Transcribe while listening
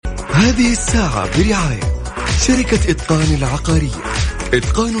هذه الساعة برعاية شركة إتقان العقارية،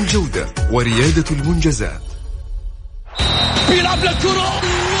 إتقان الجودة وريادة المنجزات. بيلعب للكرة،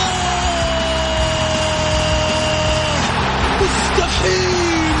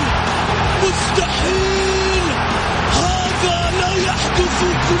 مستحيل مستحيل، هذا لا يحدث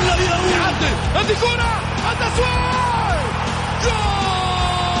كل يوم. هذه كرة، التسويق، جول،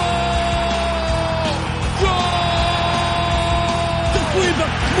 تسويبة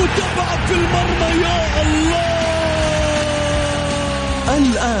متابعة في المرمى، يا الله.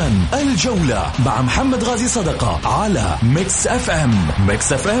 الآن الجولة مع محمد غازي صدقة على ميكس اف ام.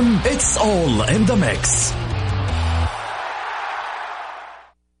 ميكس اف ام it's all in the mix.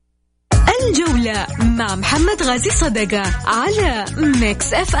 الجولة مع محمد غازي صدقة على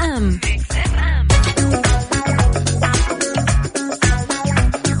ميكس اف ام.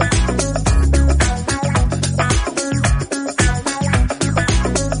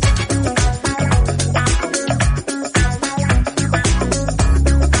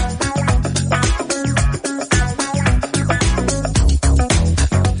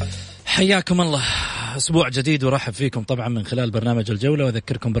 حياكم الله، أسبوع جديد ورحب فيكم طبعا من خلال برنامج الجولة،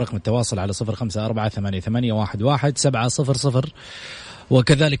 وأذكركم برقم التواصل على 0548811700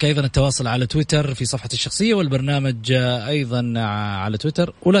 وكذلك أيضا التواصل على تويتر في صفحة الشخصية، والبرنامج أيضا على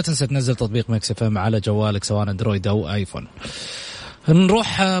تويتر. ولا تنسى تنزل تطبيق ميكس اف ام على جوالك سواء اندرويد أو آيفون.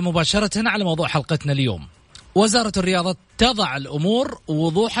 نروح مباشرة على موضوع حلقتنا اليوم. وزارة الرياضة تضع الأمور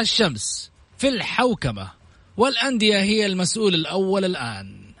وضوح الشمس في الحوكمة، والأندية هي المسؤول الأول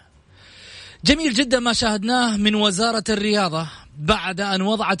الآن. جميل جدا ما شاهدناه من وزارة الرياضة بعد أن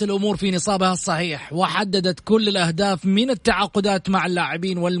وضعت الأمور في نصابها الصحيح وحددت كل الأهداف من التعاقدات مع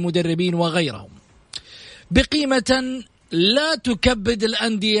اللاعبين والمدربين وغيرهم بقيمة لا تكبد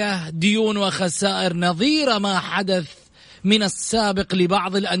الأندية ديون وخسائر نظير ما حدث من السابق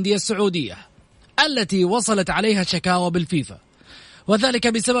لبعض الأندية السعودية التي وصلت عليها شكاوى بالفيفا، وذلك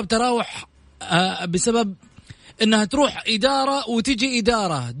بسبب إنها تروح إدارة وتجي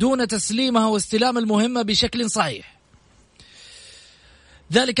إدارة دون تسليمها واستلام المهمة بشكل صحيح،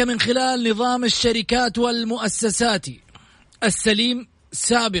 ذلك من خلال نظام الشركات والمؤسسات السليم.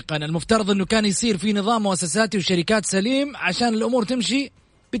 سابقا المفترض أنه كان يصير في نظام مؤسساتي وشركات سليم عشان الأمور تمشي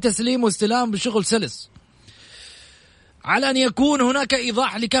بتسليم واستلام بشغل سلس، على أن يكون هناك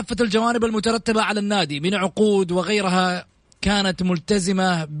إيضاح لكافة الجوانب المترتبة على النادي من عقود وغيرها كانت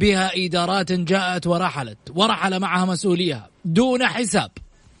ملتزمة بها إدارات جاءت ورحل معها مسؤوليها دون حساب.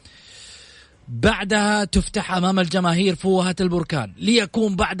 بعدها تفتح أمام الجماهير فوهة البركان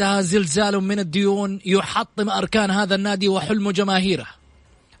ليكون بعدها زلزال من الديون يحطم أركان هذا النادي وحلم جماهيره.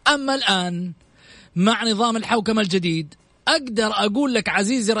 أما الآن مع نظام الحوكمة الجديد أقدر أقول لك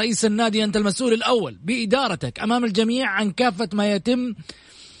عزيزي رئيس النادي أنت المسؤول الأول بإدارتك أمام الجميع عن كافة ما يتم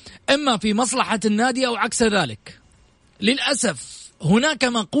إما في مصلحة النادي أو عكس ذلك. للأسف هناك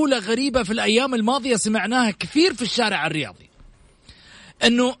مقولة غريبة في الأيام الماضية سمعناها كثير في الشارع الرياضي،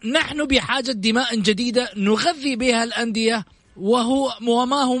 أنه نحن بحاجة دماء جديدة نغذي بها الأندية،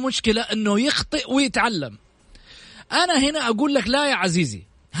 وما هو مشكلة أنه يخطئ ويتعلم. أنا هنا أقول لك لا يا عزيزي،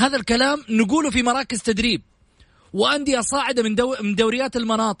 هذا الكلام نقوله في مراكز تدريب وأندية صاعدة من دوريات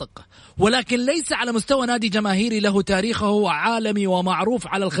المناطق، ولكن ليس على مستوى نادي جماهيري له تاريخه وعالمي ومعروف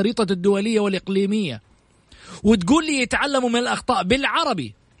على الخريطة الدولية والإقليمية، وتقول لي يتعلموا من الأخطاء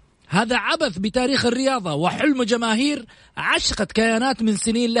بالعربي. هذا عبث بتاريخ الرياضة وحلم جماهير عشقت كيانات من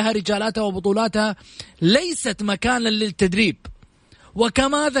سنين لها رجالاتها وبطولاتها ليست مكانا للتدريب.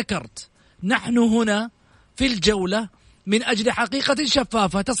 وكما ذكرت نحن هنا في الجولة من أجل حقيقة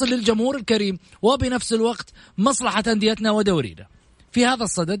شفافة تصل للجمهور الكريم وبنفس الوقت مصلحة أنديتنا ودورينا. في هذا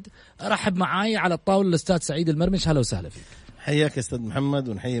الصدد أرحب معاي على الطاولة الأستاذ سعيد المرمش. هلا وسهلا فيك. حياك يا استاذ محمد،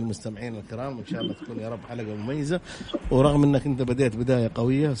 ونحيي المستمعين الكرام، وان شاء الله تكون يا رب حلقه مميزه. ورغم انك انت بديت بدايه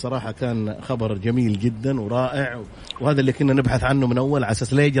قويه صراحه كان خبر جميل جدا ورائع، وهذا اللي كنا نبحث عنه من اول، على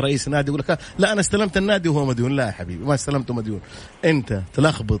اساس لا يجي رئيس نادي يقول لك لا انا استلمت النادي وهو مديون. لا يا حبيبي، ما استلمته مديون، انت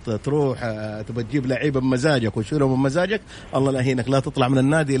تلخبط تروح تبى تجيب لعيبه بمزاجك وشيلهم بمزاجك، الله لا يهينك، لا تطلع من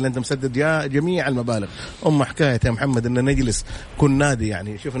النادي الا انت مسدد جميع المبالغ. حكايه يا محمد ان نجلس كل نادي،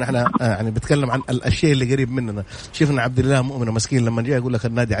 يعني شوفنا احنا يعني بتكلم عن الاشياء اللي قريب مننا. شوفنا عبد الله مؤمن مسكين لما جاء يقول لك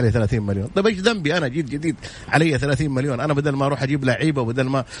النادي عليه 30 مليون. طيب ايش ذنبي انا؟ جيت جديد علي 30 مليون، انا بدل ما اروح اجيب لعيبه وبدل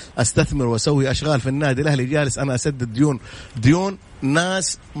ما استثمر واسوي اشغال في النادي الاهلي جالس انا اسدد ديون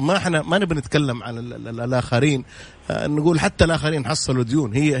ناس ما احنا ما نبي نتكلم عن الآخرين، نقول حتى الآخرين حصلوا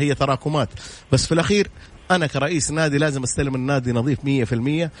ديون، هي تراكمات، بس في الأخير أنا كرئيس نادي لازم أستلم النادي نظيف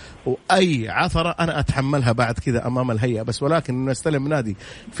 100%، وأي عثرة أنا أتحملها بعد كذا أمام الهيئة، بس ولكن نستلم نادي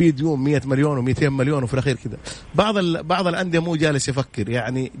في ديون 100 مليون و200 مليون، وفي الأخير كذا بعض الأندية مو جالس يفكر،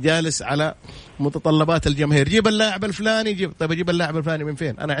 يعني جالس على متطلبات الجماهير، جيب اللاعب الفلاني، طيب أجيب اللاعب الفلاني من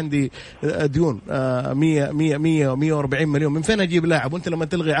فين؟ أنا عندي ديون 100 و140 مليون، من فين أجيب لاعب؟ وأنت لما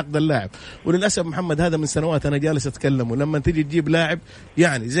تلغي عقد اللاعب، وللأسف محمد هذا من سنوات أنا جالس أتكلم، ولما تيجي تجيب لاعب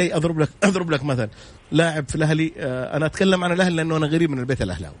يعني زي أضرب لك مثل لاعب في الأهلي، أنا أتكلم عن الأهلي لأنه أنا غريب من البيت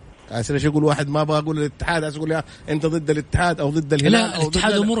الأهلاوي، عشان يقول واحد ما أبغى أقول الاتحاد، أقول يا أنت ضد الاتحاد أو ضد الهلال، لا أو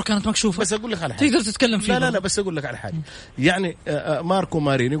الاتحاد أموره كانت مكشوفة، بس أقول لك على حاجة تقدر تتكلم فيه. لا بس أقول لك على حاجة، يعني ماركو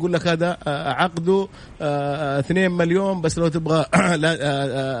مارين يقول لك هذا عقده 2 مليون، بس لو تبغى لا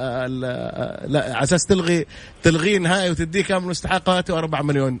على أساس تلغي نهائي وتديه كامل مستحقاته 4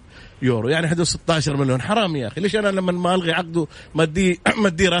 مليون يورو، يعني حدود 16 مليون. حرام يا أخي، ليش أنا لما ما ألغي عقده ما أديه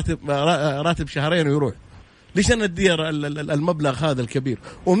راتب شهرين ويروح؟ ليش أنا أدي المبلغ هذا الكبير؟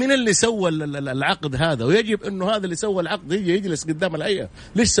 ومن اللي سوى العقد هذا؟ ويجب إنه هذا اللي سوى العقد يجي يجلس قدام الهيئة،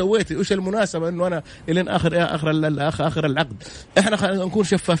 ليش سويتي؟ وش المناسبة إنه أنا إلين آخر العقد؟ إحنا نكون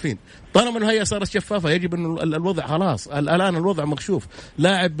شفافين، طالما إنه هي صارت شفافة يجب إنه الوضع خلاص، الآن الوضع مكشوف.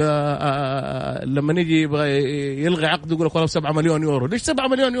 لاعب لما نيجي يلغي عقده يقول لك والله 7 مليون يورو، ليش 7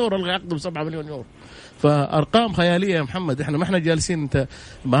 مليون يورو؟ الغي عقده ب7 مليون يورو، فأرقام خيالية يا محمد. إحنا ما إحنا جالسين، أنت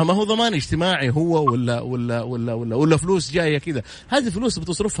ما هو ضمان اجتماعي هو ولا فلوس جاية كذا، هذه فلوس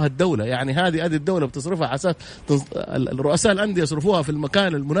بتصرفها الدولة، يعني هذه الدولة بتصرفها على أساس الرؤساء الأندية يصرفوها في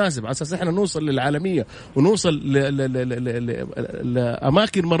المكان المناسب، على أساس إحنا نوصل للعالمية ونوصل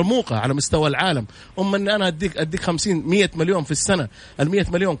لأماكن مرموقة على مستوى العالم. أن أنا أديك 50-100 مليون في السنة، 100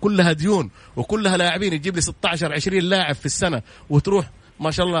 مليون كلها ديون وكلها لاعبين، يجيب لي 16-20 لاعب في السنة، وتروح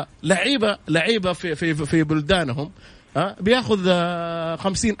ما شاء الله لعيبة في بلدانهم بياخذ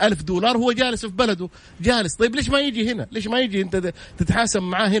 50,000 دولار، هو جالس في بلده جالس. طيب ليش ما يجي هنا؟ ليش ما يجي انت تتحاسب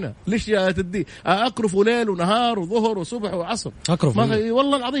معاه هنا؟ ليش تدي اكرفه ليل ونهار وظهر وصبح وعصر؟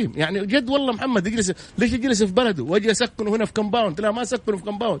 والله العظيم يعني جد والله محمد يجلس، ليش يجلس في بلده واجي اسكنه هنا في كومباوند؟ لا ما اسكنه في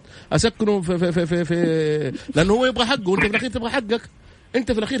كومباوند، اسكنه في لانه هو يبغى حقه، وانت في الاخير تبغى حقك،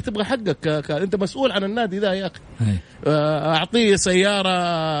 انت في الاخير تبغى حقك، انت مسؤول عن النادي ذا يا اخي. اعطيه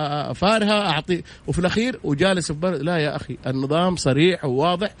سياره فارهه، اعطيه، وفي الاخير وجالس في بلد. لا يا اخي، النظام صريح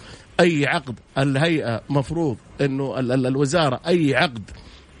وواضح. اي عقد الهيئه مفروض انه الوزاره اي عقد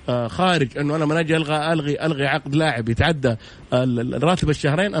خارج انه انا من اجي الغي عقد لاعب يتعدى الراتب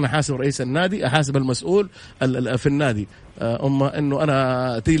الشهرين، انا حاسب رئيس النادي، احاسب المسؤول في النادي. اما انه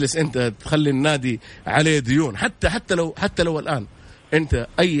انا تجلس انت تخلي النادي عليه ديون، حتى لو الان انت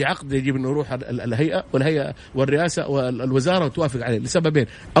اي عقد يجب انه يروح الهيئه والرئاسه والوزاره وتوافق عليه لسببين،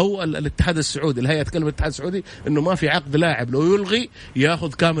 او الاتحاد السعودي، الهيئه تكلم الاتحاد السعودي انه ما في عقد لاعب لو يلغي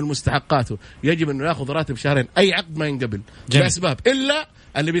ياخذ كامل مستحقاته، يجب انه ياخذ راتب شهرين، اي عقد ما ينقبل لاسباب، الا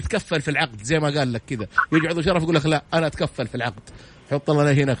اللي بيتكفل في العقد زي ما قال لك كذا، يجي عضو شرف يقول لك لا انا اتكفل في العقد، حط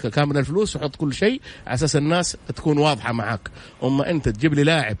الله هنا كامل الفلوس وحط كل شيء على اساس الناس تكون واضحه معك. اما انت تجيب لي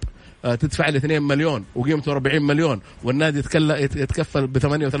لاعب تدفع لي 2 مليون وقيمته 40 مليون والنادي يتكفل ب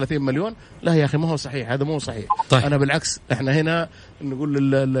 38 مليون، لا يا أخي ما هو صحيح، هذا مو صحيح. طيب. أنا بالعكس، إحنا هنا نقول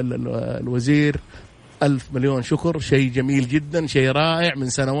الوزير 1000 مليون شكر، شيء جميل جدا، شيء رائع. من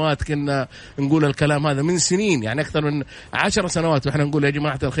سنوات كنا نقول الكلام هذا، من سنين يعني أكثر من 10 سنوات وإحنا نقول يا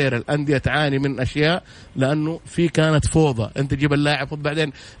جماعة الخير الأندية تعاني من أشياء لأنه في كانت فوضى، أنت تجيب اللاعب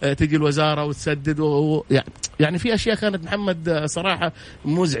وبعدين تجي الوزارة وتسدد يعني في أشياء كانت محمد صراحة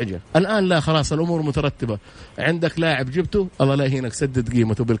مزعجة. الآن لا، خلاص الأمور مترتبة، عندك لاعب جبته الله لا يهينك سدد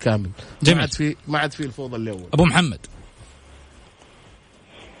قيمته بالكامل، ما عاد في الفوضى اللي أول. أبو محمد.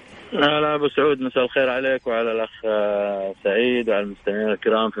 لا أبو سعود، مساء الخير عليك وعلى الأخ سعيد وعلى المستمعين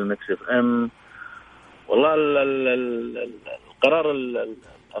الكرام في المكس اف ام. والله القرار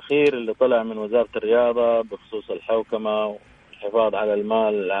الأخير اللي طلع من وزارة الرياضة بخصوص الحوكمة والحفاظ على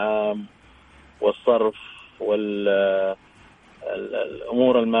المال العام والصرف والأمور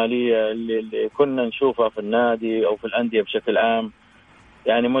المالية اللي كنا نشوفها في النادي أو في الأندية بشكل عام،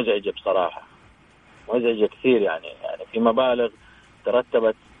 يعني مزعجة بصراحة، مزعجة كثير. يعني في مبالغ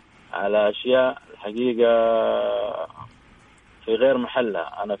ترتبت على أشياء الحقيقة في غير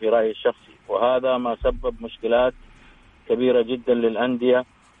محلها أنا في رأيي الشخصي، وهذا ما سبب مشكلات كبيرة جدا للأندية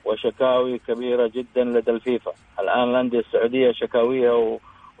وشكاوي كبيرة جدا لدى الفيفا. الآن الأندية السعودية شكاويها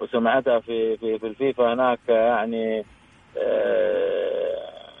وسمعتها في الفيفا هناك يعني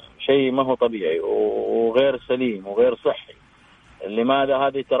شيء ما هو طبيعي وغير سليم وغير صحي. لماذا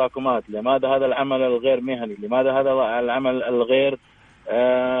هذه التراكمات؟ لماذا هذا العمل الغير مهني؟ لماذا هذا العمل الغير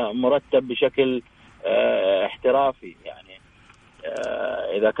مرتب بشكل احترافي؟ يعني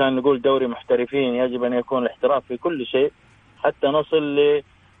إذا كان نقول دوري محترفين يجب أن يكون الاحتراف في كل شيء حتى نصل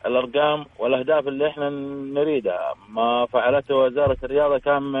للأرقام والأهداف اللي احنا نريدها. ما فعلته وزارة الرياضة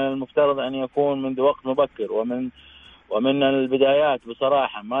كان من المفترض أن يكون منذ وقت مبكر ومن البدايات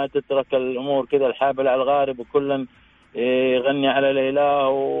بصراحة. ما تترك الأمور كذا الحابل على الغارب وكلا يغني على ليلى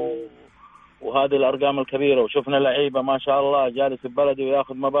وهذه الأرقام الكبيرة. وشفنا لعيبة ما شاء الله جالس في بلده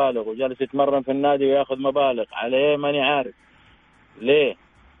ويأخذ مبالغ، وجالس يتمرن في النادي ويأخذ مبالغ. عليه ماني عارف ليه،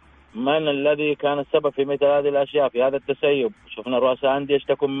 من الذي كان السبب في مثل هذه الأشياء، في هذا التسيب. شفنا رؤساء أندية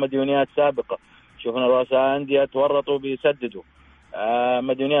اشتكوا من مديونيات سابقة، شفنا رؤساء أندية تورطوا بيسددوا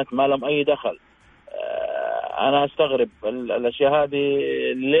مديونيات ما لهم أي دخل. أنا أستغرب الأشياء هذه،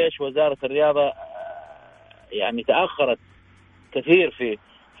 ليش وزارة الرياضة يعني تأخرت كثير في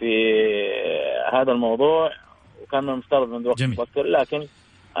هذا الموضوع، وكان المفترض من وقت مبكر. لكن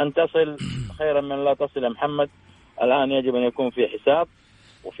أن تصل خيرا من لا تصل يا محمد. الآن يجب أن يكون في حساب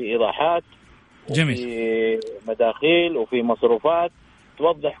وفي إيضاحات وفي مداخيل وفي مصروفات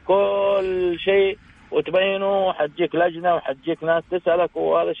توضح كل شيء وتبينه، وحتجيك لجنة وحتجيك ناس تسألك،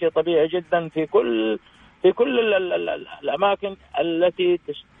 وهذا شيء طبيعي جدا في كل الأماكن التي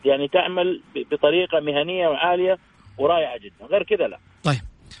يعني تعمل بطريقة مهنية وعالية ورائعة جدا. غير كذا لا. طيب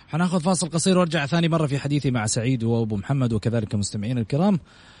حناخذ فاصل قصير وارجع ثاني مرة في حديثي مع سعيد وأبو محمد وكذلك مستمعين الكرام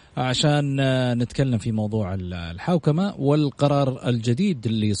عشان نتكلم في موضوع الحوكمة والقرار الجديد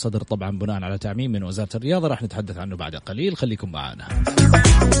اللي صدر طبعا بناء على تعميم من وزارة الرياضة. راح نتحدث عنه بعد قليل، خليكم معنا.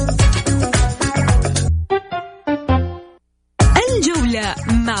 الجولة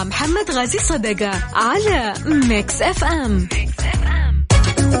مع محمد غازي صدقة على ميكس اف ام.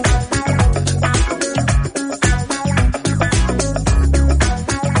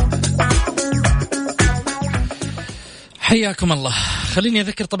 حياكم الله. خليني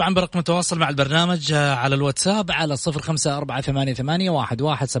أذكر طبعا برقم التواصل مع البرنامج على الواتساب على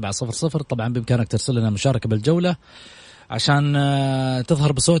 0548811700. طبعا بإمكانك ترسل لنا مشاركة بالجولة عشان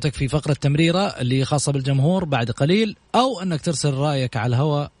تظهر بصوتك في فقرة تمريرة اللي خاصة بالجمهور بعد قليل، أو أنك ترسل رأيك على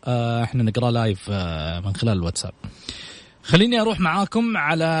الهواء احنا نقرأ لايف من خلال الواتساب. خليني أروح معاكم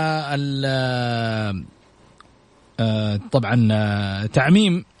على طبعا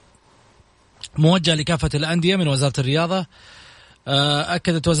تعميم موجه لكافة الأندية من وزارة الرياضة.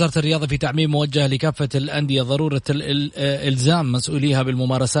 أكدت وزارة الرياضة في تعميم موجه لكافة الأندية ضرورة إلزام مسؤوليها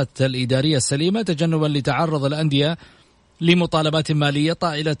بالممارسات الإدارية السليمة تجنبا لتعرض الأندية لمطالبات مالية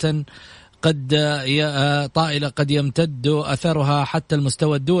طائلة قد يمتد أثرها حتى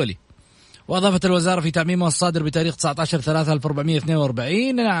المستوى الدولي. وأضافت الوزارة في تعميمها الصادر بتاريخ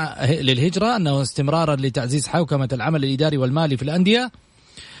 19/3/1442 للهجرة أنه استمرارا لتعزيز حوكمة العمل الإداري والمالي في الأندية،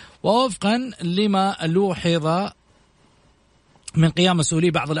 ووفقا لما لوحظ من قيام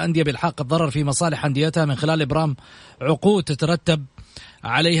مسؤولي بعض الأندية بإلحاق الضرر في مصالح أنديتها من خلال إبرام عقود تترتب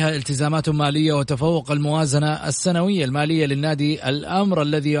عليها التزامات مالية وتفوق الموازنة السنوية المالية للنادي، الأمر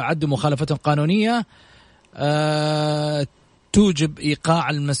الذي يعد مخالفة قانونية توجب إيقاع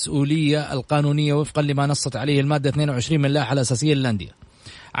المسؤولية القانونية وفقا لما نصت عليه المادة 22 من اللائحة الأساسية للأندية.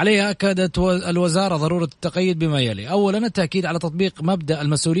 عليها أكدت الوزارة ضرورة التقييد بما يلي: أولا التأكيد على تطبيق مبدأ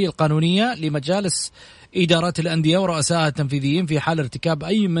المسؤولية القانونية لمجالس إدارات الأندية ورؤسائها التنفيذيين في حال ارتكاب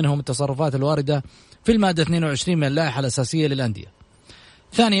أي منهم التصرفات الواردة في المادة 22 من اللائحة الأساسية للأندية.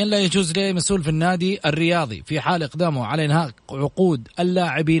 ثانيا لا يجوز لأي مسؤول في النادي الرياضي في حال إقدامه على إنهاء عقود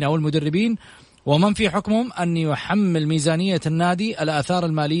اللاعبين أو المدربين ومن في حكمهم أن يحمل ميزانية النادي الآثار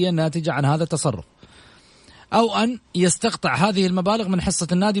المالية الناتجة عن هذا التصرف، أو أن يستقطع هذه المبالغ من حصة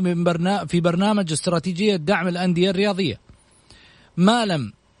النادي في برنامج استراتيجية دعم الأندية الرياضية ما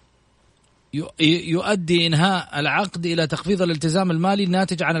لم يؤدي إنهاء العقد إلى تخفيض الالتزام المالي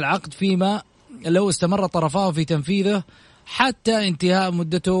الناتج عن العقد فيما لو استمر طرفاه في تنفيذه حتى انتهاء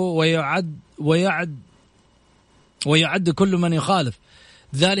مدته، ويعد كل من يخالف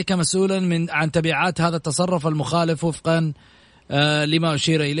ذلك مسؤولا عن تبعات هذا التصرف المخالف وفقا لما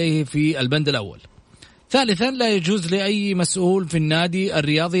أشير إليه في البند الأول. ثالثا لا يجوز لأي مسؤول في النادي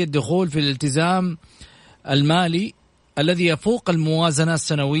الرياضي الدخول في الالتزام المالي الذي يفوق الموازنة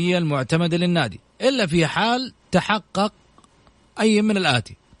السنوية المعتمدة للنادي إلا في حال تحقق أي من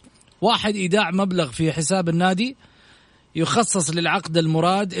الآتي: 1. إيداع مبلغ في حساب النادي يخصص للعقد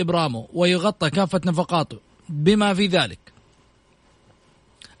المراد إبرامه ويغطى كافة نفقاته بما في ذلك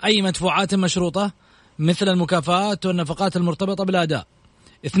أي مدفوعات مشروطة مثل المكافآت والنفقات المرتبطة بالأداء.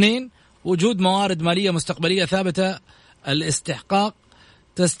 2. وجود موارد مالية مستقبلية ثابتة الاستحقاق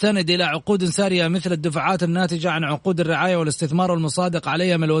تستند إلى عقود سارية مثل الدفعات الناتجة عن عقود الرعاية والاستثمار والمصادق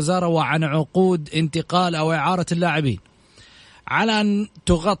عليها من الوزارة وعن عقود انتقال أو إعارة اللاعبين. على أن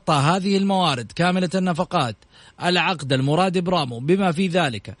تغطى هذه الموارد كاملة النفقات العقد المراد برامو بما في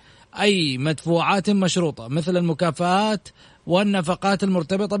ذلك أي مدفوعات مشروطة مثل المكافآت والنفقات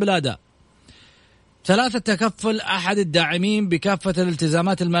المرتبطة بالأداء. 3. تكفل أحد الداعمين بكافة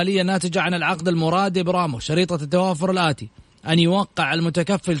الالتزامات المالية الناتجة عن العقد المراد برامو. شريطة التوافر الآتي: أن يوقع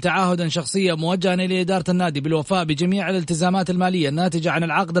المتكفل تعهدا شخصيا موجها إلى إدارة النادي بالوفاء بجميع الالتزامات المالية الناتجة عن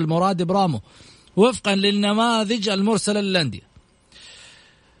العقد المراد برامو وفقا للنماذج المرسلة للأندية.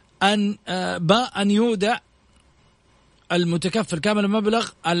 أن يودع المتكفل كامل المبلغ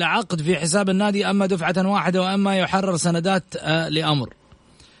العقد في حساب النادي أما دفعة واحدة وأما يحرر سندات لأمر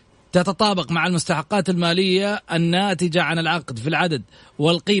تتطابق مع المستحقات المالية الناتجة عن العقد في العدد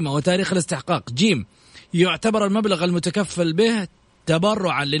والقيمة وتاريخ الاستحقاق. ج. يعتبر المبلغ المتكفل به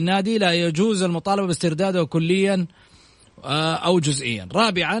تبرعا للنادي لا يجوز المطالبة باسترداده كليا أو جزئيا.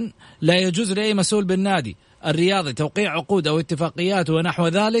 4. لا يجوز لأي مسؤول بالنادي الرياضي توقيع عقود أو اتفاقيات ونحو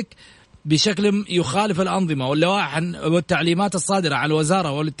ذلك بشكل يخالف الأنظمة واللوائح والتعليمات الصادرة عن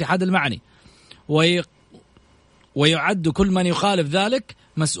الوزارة والاتحاد المعني، ويعد كل من يخالف ذلك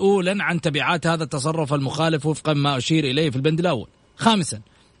مسؤولا عن تبعات هذا التصرف المخالف وفقا ما أشير إليه في البند الأول. 5.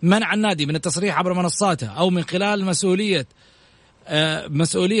 منع النادي من التصريح عبر منصاته أو من خلال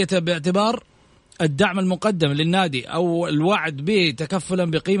مسؤوليته باعتبار الدعم المقدم للنادي أو الوعد به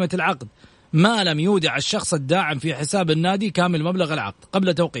تكفلا بقيمة العقد ما لم يودع الشخص الداعم في حساب النادي كامل مبلغ العقد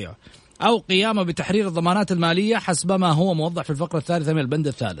قبل توقيعه، أو قيامه بتحرير الضمانات المالية حسب ما هو موضح في الفقرة الثالثة من البند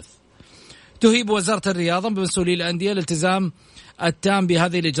الثالث. تهيب وزارة الرياضة بمسؤولي الأندية الالتزام التام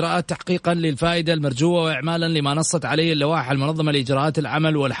بهذه الإجراءات تحقيقا للفائدة المرجوة وإعمالا لما نصت عليه اللوائح المنظمة لإجراءات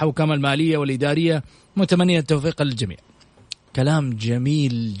العمل والحوكمة المالية والإدارية، متمنية التوفيق للجميع. كلام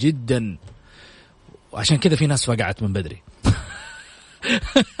جميل جدا، وعشان كذا في ناس وقعت من بدري.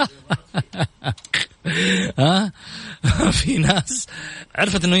 في ناس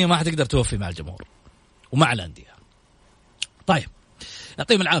عرفت انه هي ما حتقدر توفي مع الجمهور ومع الأندية. طيب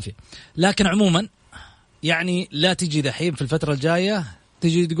يعطيهم العافية. لكن عموما يعني لا تجي دحين في الفترة الجاية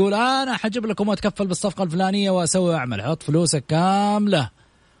تجي تقول أنا حجب لكم وأتكفل بالصفقة الفلانية وأسوي أعمل، حط فلوسك كاملة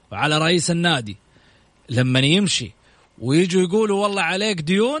وعلى رئيس النادي لما يمشي ويجوا يقولوا والله عليك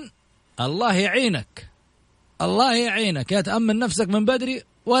ديون، الله يعينك الله يعينك، يا تأمن نفسك من بدري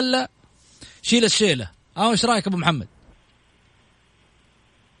ولا شيل الشيلة. ايش رايك ابو محمد؟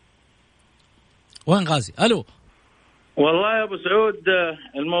 وين غازي؟ الو. والله يا ابو سعود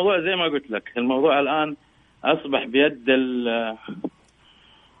الموضوع زي ما قلت لك، الموضوع الان اصبح بيد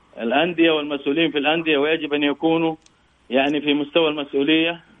الانديه والمسؤولين في الانديه، ويجب ان يكونوا يعني في مستوى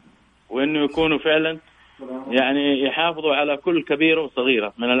المسؤوليه، وانه يكونوا فعلا يعني يحافظوا على كل كبيره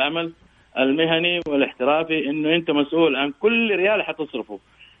وصغيره من العمل المهني والاحترافي، انه انت مسؤول عن كل ريال حتصرفه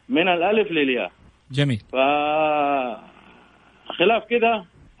من الالف للياء. جميل. خلاف كده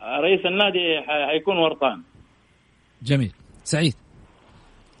رئيس النادي حيكون ورطان. جميل. سعيد.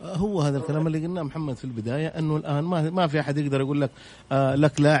 هو هذا الكلام اللي قلناه محمد في البداية، أنه الآن ما في أحد يقدر يقول لك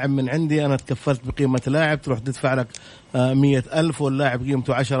لك لاعب من عندي أنا تكفلت بقيمة لاعب تروح تدفع لك 100,000 واللاعب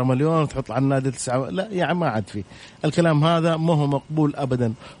قيمته 10 مليون وتحط على النادي 9. لا يعني ما عاد فيه الكلام هذا، ما هو مقبول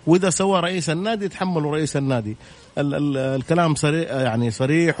أبدا. وإذا سوى رئيس النادي تحملوا رئيس النادي. الكلام صريح يعني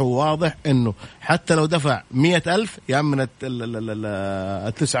صريح وواضح، إنه حتى لو دفع 100,000 يأمن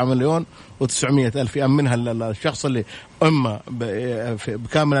 9 مليون و900,000 يأمنها الشخص اللي إما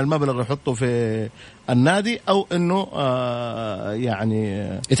بكامل المبلغ يحطه في النادي، أو إنه يعني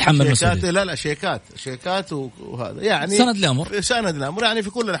يتحمل مسؤولية. لا شيكات وهذا يعني سند الأمر يعني في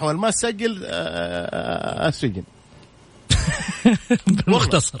كل الأحوال ما تسجل السجن.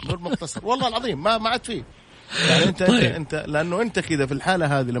 بالمختصر والله العظيم ما عاد فيه يعني انت لانه انت كذا في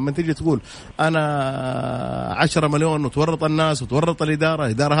الحاله هذه لما تيجي تقول انا 10 مليون وتورط الناس وتورط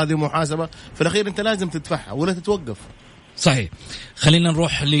الاداره هذه محاسبه في الاخير انت لازم تدفعها ولا تتوقف. صحيح. خلينا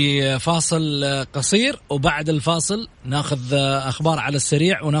نروح لفاصل قصير، وبعد الفاصل ناخذ اخبار على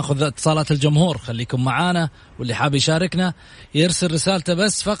السريع وناخذ اتصالات الجمهور. خليكم معانا، واللي حاب يشاركنا يرسل رسالته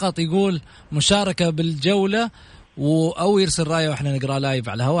بس فقط يقول مشاركه بالجوله أو يرسل رأيه وإحنا نقرأ لايف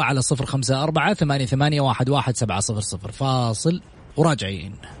على الهواء على 0548811700. فاصل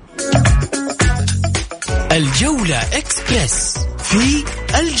وراجعين. الجولة إكسبرس في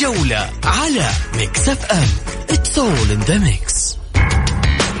الجولة على ميكس اف ام. It's all in the mix.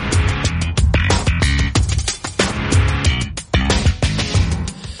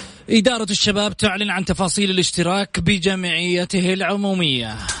 إدارة الشباب تعلن عن تفاصيل الاشتراك بجمعيته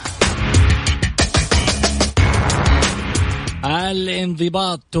العمومية.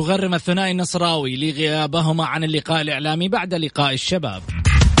 الانضباط تغرم الثنائي النصراوي لغيابهما عن اللقاء الإعلامي بعد لقاء الشباب.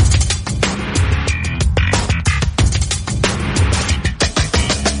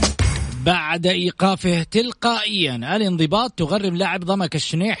 بعد إيقافه تلقائيا الانضباط تغرم لاعب ضمك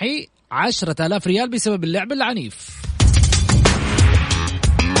الشنيحي 10,000 ريال بسبب اللعب العنيف.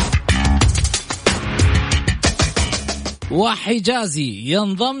 وحجازي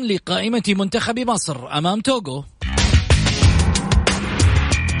ينضم لقائمة منتخب مصر أمام توغو.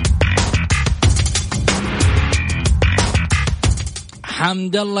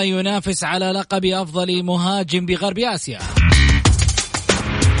 حمد الله ينافس على لقب أفضل مهاجم بغرب آسيا.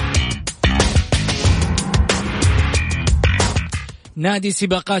 نادي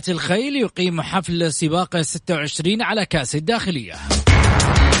سباقات الخيل يقيم حفل سباق 26 على كأس الداخلية.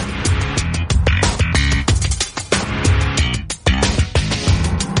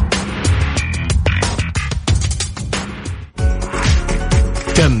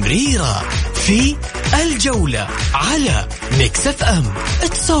 تمريرة في الجولة على ميكس اف ام.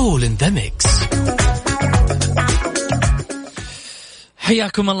 It's all in the mix.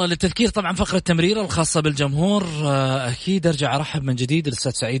 حياكم الله. للتذكير طبعا فقرة تمريرة الخاصة بالجمهور. أكيد أرجع أرحب من جديد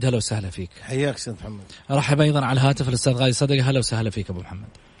الأستاذ سعيد، هلا وسهلا فيك. حياك أستاذ محمد. أرحب أيضا على الهاتف الأستاذ غازي صدقة، هلا وسهلا فيك أبو محمد.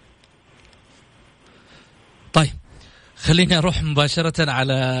 طيب خليني أروح مباشرة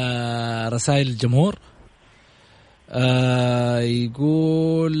على رسائل الجمهور.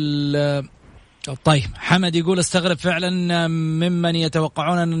 يقول طيب حمد يقول استغرب فعلا ممن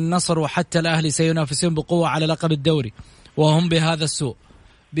يتوقعون أن النصر وحتى الأهلي سينافسون بقوة على لقب الدوري وهم بهذا السوء.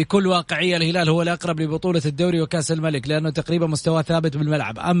 بكل واقعية الهلال هو الأقرب لبطولة الدوري وكأس الملك لأنه تقريبا مستوى ثابت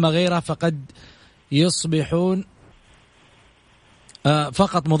بالملعب، أما غيره فقد يصبحون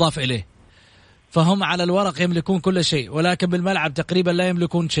فقط مضاف إليه، فهم على الورق يملكون كل شيء ولكن بالملعب تقريبا لا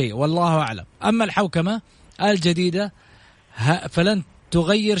يملكون شيء والله أعلم. أما الحوكمة الجديدة فلن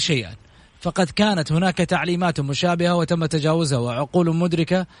تغير شيئا، فقد كانت هناك تعليمات مشابهة وتم تجاوزها وعقول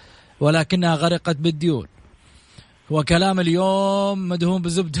مدركة ولكنها غرقت بالديون، وكلام اليوم مدهون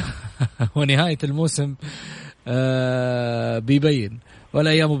بزبدة ونهاية الموسم بيبين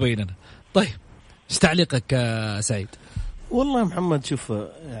والأيام بيننا. طيب ايش تعليقك سعيد؟ والله محمد شوف،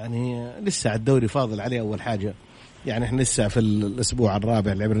 يعني لسه الدوري فاضل عليه أول حاجة، يعني احنا لسه في الأسبوع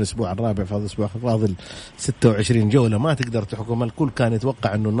الرابع، لعبنا الأسبوع الرابع، فاضل 26 جولة، ما تقدر تحكم. الكل كان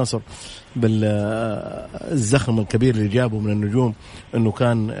يتوقع انه النصر بالزخم الكبير اللي جابه من النجوم انه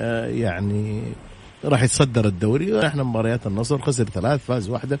كان يعني راح يتصدر الدوري. احنا مباريات النصر خسر 3 فاز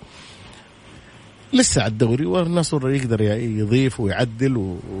 1، لسه على الدوري والنصر يقدر يضيف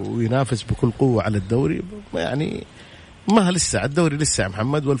ويعدل وينافس بكل قوة على الدوري. يعني ما لسه على الدوري لسه يا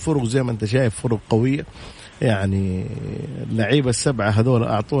محمد، والفرق زي ما انت شايف فرق قوية. يعني اللعيبة 7 هذول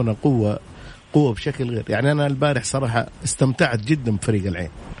أعطونا قوة بشكل غير. يعني أنا البارح صراحة استمتعت جدا بفريق العين،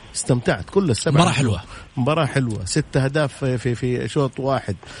 استمتعت كل 7 مباراة حلوة 6 أهداف في شوط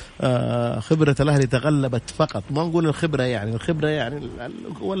واحد. خبرة الأهلي تغلبت فقط، ما نقول الخبرة يعني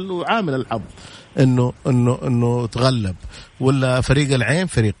وعامل الحظ إنه تغلب. ولا فريق العين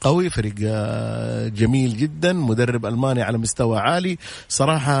فريق قوي، فريق جميل جدا، مدرب ألماني على مستوى عالي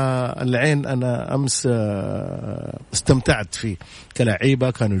صراحة. العين أنا أمس استمتعت فيه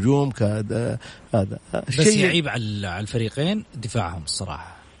كلاعيبة كنجوم هذا بس يعيب على الفريقين دفاعهم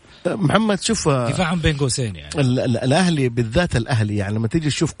الصراحة محمد. شوف دفاعهم بين قوسين، يعني الأهلي بالذات الأهلي، يعني لما تيجي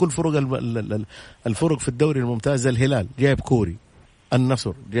تشوف كل فرق الفرق في الدوري الممتاز، الهلال جايب كوري،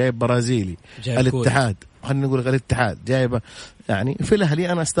 النصر جايب برازيلي، الاتحاد خلينا نقول الاتحاد جايبه. يعني في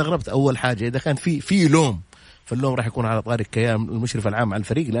الأهلي أنا استغربت أول حاجة إذا كان في لوم، فاللوم راح يكون على طارق كيام المشرف العام على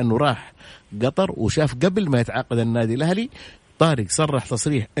الفريق، لأنه راح قطر وشاف قبل ما يتعاقد النادي الأهلي. طارق صرح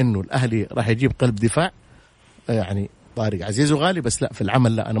تصريح إنه الأهلي راح يجيب قلب دفاع. يعني طارق عزيز وغالي، بس لا في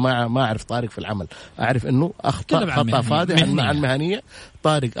العمل لا، أنا ما أعرف طارق في العمل، أعرف إنه أخطأ خطأ فادح مع المهنية.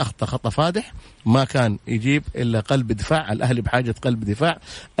 طارق أخطأ خطأ فادح، ما كان يجيب إلا قلب دفاع. الأهلي بحاجة قلب دفاع،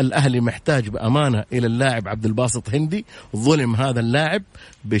 الأهلي محتاج بأمانة إلى اللاعب عبد الباسط هندي. ظلم هذا اللاعب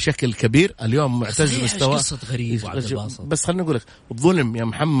بشكل كبير اليوم، معتز مستوى بس خلينا نقول لك ظلم يا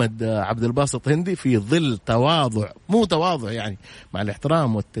محمد عبد الباسط هندي في ظل تواضع، مو تواضع يعني، مع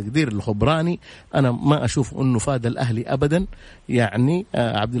الاحترام والتقدير الخبراني، أنا ما أشوف أنه فاد الأهلي أبدا. يعني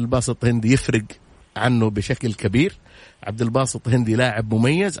عبد الباسط هندي يفرق عنه بشكل كبير. عبد الباسط هندي لاعب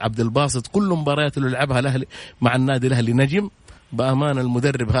مميز. عبد الباسط كل مباريات اللي لعبها الأهلي مع النادي الأهلي نجم بأمانة.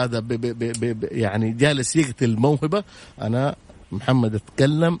 المدرب هذا يعني جالس يقتل موهبة. أنا محمد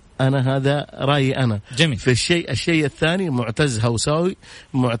اتكلم، أنا هذا رأيي أنا. جميل. في الشيء الثاني معتز هوساوي،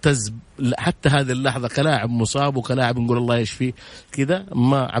 معتز حتى هذه اللحظة كلاعب مصاب وكلاعب نقول الله يشفيه كذا،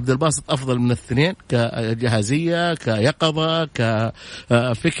 ما عبد الباسط أفضل من الاثنين كجهازية كيقظة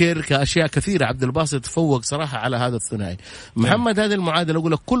كفكر كأشياء كثيرة. عبد الباسط تفوق صراحة على هذا الثنائي. محمد هذه المعادلة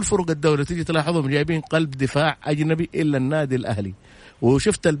أقول لك كل فرق الدوري تيجي تلاحظهم جايبين قلب دفاع أجنبي إلا النادي الأهلي.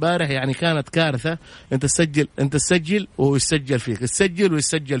 وشفت البارح يعني كانت كارثة، انت تسجل ويسجل فيك، تسجل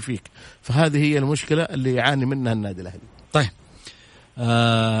ويسجل فيك، فهذه هي المشكلة اللي يعاني منها النادي الأهلي. طيب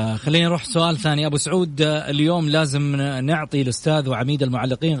خلينا نروح سؤال ثاني. أبو سعود، اليوم لازم نعطي الأستاذ وعميد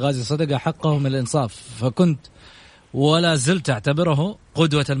المعلقين غازي صدقة حقه من الإنصاف، فكنت ولا زلت أعتبره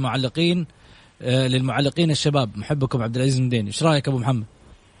قدوة المعلقين للمعلقين الشباب. محبكم عبد العزيز مدين. إيش رأيك أبو محمد؟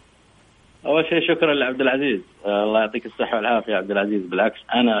 أول شيء شكرا لعبد العزيز، الله يعطيك الصحة والعافية يا عبد العزيز. بالعكس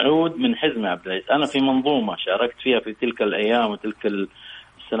أنا أعود من حزمي عبد العزيز، أنا في منظومة شاركت فيها في تلك الأيام وتلك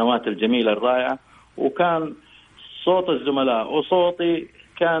السنوات الجميلة الرائعة، وكان صوت الزملاء وصوتي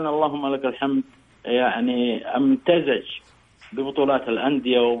كان اللهم لك الحمد يعني امتزج ببطولات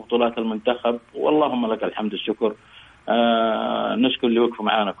الأندية وبطولات المنتخب، واللهم لك الحمد الشكر. نشكر اللي وقفوا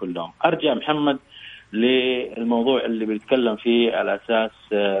معانا كلهم. أرجع محمد للموضوع اللي بنتكلم فيه على أساس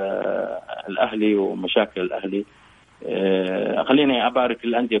الأهلي ومشاكل الأهلي. خليني أبارك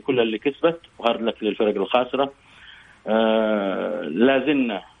الأندية كلها اللي كسبت وهارد لك للفرق الخاسرة.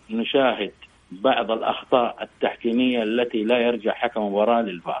 لازلنا نشاهد بعض الأخطاء التحكيمية التي لا يرجع حكم مباراة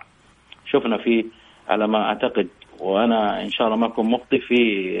للفار. شفنا فيه على ما أعتقد، وأنا إن شاء الله ما أكون مخطئ، في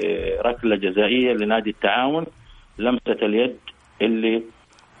ركلة جزائية لنادي التعاون، لمسة اليد اللي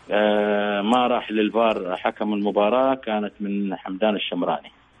ما راح للفار حكم المباراة كانت من حمدان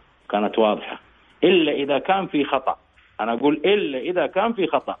الشمراني، كانت واضحة. إلا إذا كان في خطأ، أنا أقول إلا إذا كان في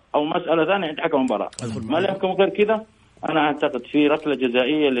خطأ أو مسألة ثانية عند حكم المباراة، ما لكم غير كذا. أنا أعتقد في ركلة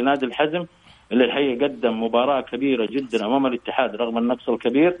جزائية لنادي الحزم اللي الحقيقة قدم مباراة كبيرة جدا أمام الاتحاد رغم النقص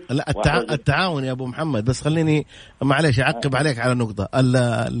الكبير. لا التعاون يا أبو محمد، بس خليني معلش أعقب عليك على نقطة.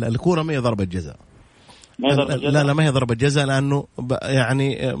 الكورة ما هي ضربة جزاء. لا ما هي ضربة جزاء، لأنه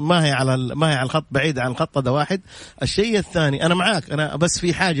يعني ما هي على الخط، بعيد عن الخط. هذا واحد. الشيء الثاني أنا معاك، أنا بس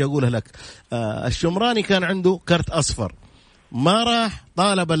في حاجة أقولها لك. الشمراني كان عنده كرت أصفر، ما راح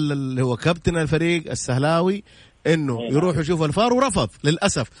طالب اللي هو كابتن الفريق السهلاوي انه يروح يشوف الفار ورفض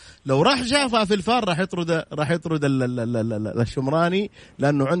للاسف. لو راح شافها في الفار راح يطرد الشمراني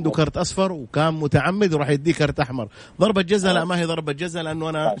لانه عنده كرت اصفر وكان متعمد، وراح يديه كرت احمر. ضربه جزاء لا ما هي ضربه جزاء، لانه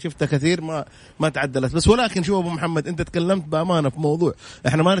انا شفتها كثير ما تعدلت. بس ولكن شوف ابو محمد، انت تكلمت بامانه في موضوع،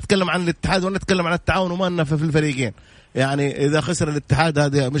 احنا ما نتكلم عن الاتحاد ولا نتكلم عن التعاون، وما لنا في الفريقين. يعني اذا خسر الاتحاد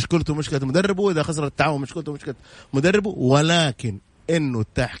هذه مشكلته مشكله مدربه، واذا خسر التعاون مشكلته مشكله مدربه. ولكن انه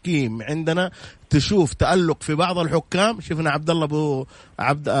التحكيم عندنا تشوف تألق في بعض الحكام. شفنا عبد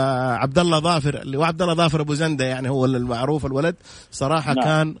الله ظافر، اللي هو عبد الله ظافر ابو زنده، يعني هو المعروف الولد صراحه.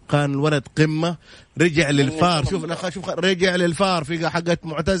 كان الولد قمه. رجع للفار، شوف رجع للفار في حقت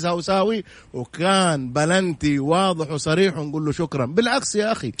معتز هوساوي، وكان بلنتي واضح وصريح، ونقول له شكرا. بالعكس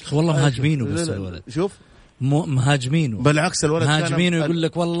يا اخي والله مهاجمينه بس الولد، شوف مهاجمينه. بالعكس الولد مهاجمينه يقول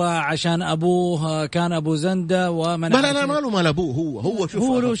لك والله عشان ابوه كان ابو زنده ومن لا ما له مال ابوه، هو شوف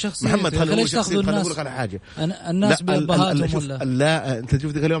هو له شخصيه. محمد خليش تاخذوا الناس، اقول لك على حاجه. الناس بابهاتهم ولا لا انت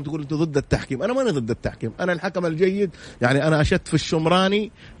شفت اليوم تقول انت ضد التحكيم. انا ماني ضد التحكيم، انا الحكم الجيد. يعني انا اشدت في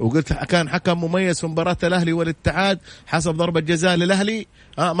الشمراني وقلت كان حكم مميز في مباراه الاهلي والاتحاد حسب ضربه جزاء للاهلي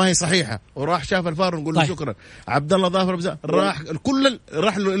ما هي صحيحه، وراح شاف الفار ونقول له شكرا. عبد الله ظافر راح الكل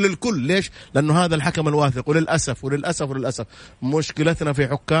راح للكل. ليش؟ لانه هذا الحكم الواثق. وللاسف مشكلتنا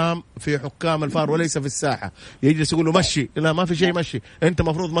في حكام الفار وليس في الساحه. يجلس يقول له مشي، لا ما في شيء مشي، انت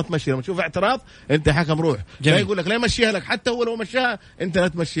مفروض ما تمشي. لما تشوف اعتراض انت حكم روح. لا يقول لك لا يمشيها لك، حتى هو لو مشاها انت لا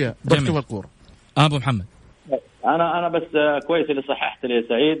تمشيها. ضبط الكوره. ابو محمد انا بس كويس اللي صححت لي يا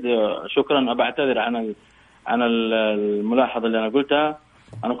سعيد، شكرا. بعتذر عن الملاحظه اللي انا قلتها.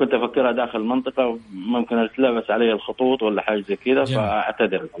 انا كنت افكرها داخل المنطقه، ممكن اتلبس علي الخطوط ولا حاجه زي كذا،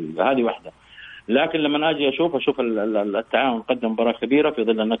 فاعتذر. هذه واحده. لكن لما اجي اشوف التعاون قدم مباراه كبيره في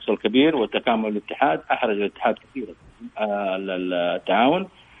ظل النقص الكبير والتكامل. الاتحاد احرج الاتحاد كثيرا التعاون.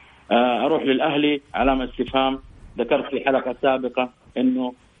 اروح للاهلي علامه استفهام. ذكرت في حلقه سابقه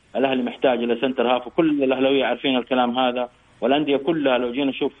انه الاهلي محتاج الى سنتر هاف، وكل الاهلاويه عارفين الكلام هذا. والانديه كلها لو جينا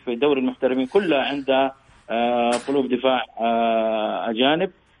نشوف في دوري المحترفين كلها عندها قلوب دفاع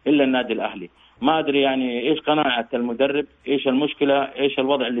اجانب الا النادي الاهلي. ما ادري يعني ايش قناعه المدرب، ايش المشكله، ايش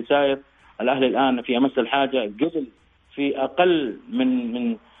الوضع اللي ساير. الاهلي الان في امس الحاجه، قبل في اقل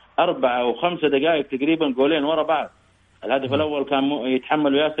من 4 أو 5 دقائق تقريبا جولين ورا بعض. الهدف الاول كان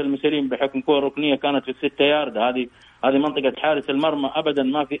يتحمل ياسر المسلم بحكم كره ركنيه كانت في 6 يارد، هذه هذه منطقة حارس المرمى أبدا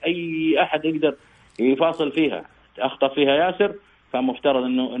ما في أي أحد يقدر يفاصل فيها. أخطأ فيها ياسر كان مفترض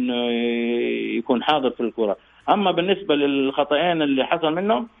إنه يكون حاضر في الكرة. أما بالنسبة للخطأين اللي حصل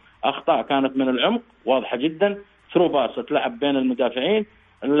منهم، أخطاء كانت من العمق واضحة جدا، ثرو باس تلعب بين المدافعين،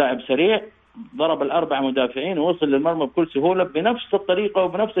 اللاعب سريع ضرب الأربع مدافعين ووصل للمرمى بكل سهولة بنفس الطريقة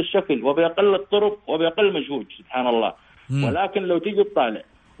وبنفس الشكل وبأقل الطرق وبأقل مجهود سبحان الله. ولكن لو تيجي تطالع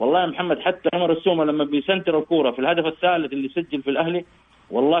والله يا محمد حتى عمر السومة لما بيسنتر الكورة في الهدف الثالث اللي سجل في الأهلي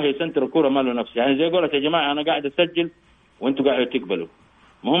والله يسنتر الكورة ما له نفس، يعني زي قولت يا جماعة أنا قاعد أسجل وأنتوا قاعد تقبلوا،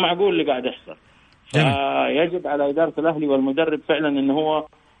 ما هو معقول اللي قاعد يحصل. يجب على إدارة الأهلي والمدرب فعلا إنه هو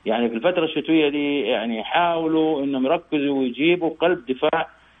يعني في الفترة الشتوية دي يعني يحاولوا إنهم يركزوا ويجيبوا قلب دفاع.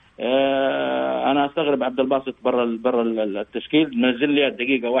 أنا أستغرب عبد الباسط برا التشكيل نزل لي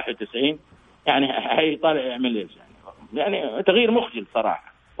الدقيقة 91 يعني هي طالع يعمل ليش يعني تغيير مخجل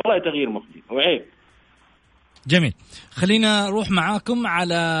صراحة والله تغيير مخجل وعيب. جميل، خلينا نروح معاكم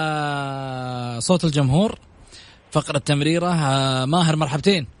على صوت الجمهور فقرة تمريرة. ماهر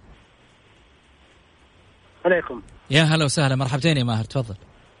مرحبتين. عليكم. يا هلا وسهلا، مرحبتين يا ماهر، تفضل.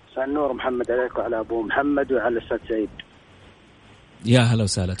 مساء النور محمد عليك وعلى أبو محمد وعلى الأستاذ سعيد. يا هلا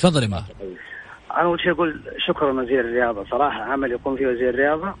وسهلا، تفضل يا ماهر. أنا أول شيء أقول شكرا وزير الرياضة، صراحة عمل يقوم فيه وزير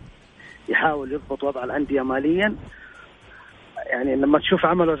الرياضة يحاول يضبط وضع الأندية ماليا. يعني لما تشوف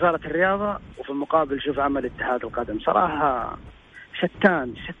عمل وزارة الرياضة وفي المقابل تشوف عمل اتحاد القدم صراحة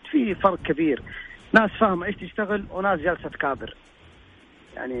شتان، في فرق كبير. ناس فاهمة إيش تشتغل وناس جالسة تكابر.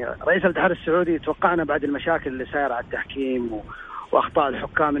 يعني رئيس الاتحاد السعودي توقعنا بعد المشاكل اللي سايرة على التحكيم وأخطاء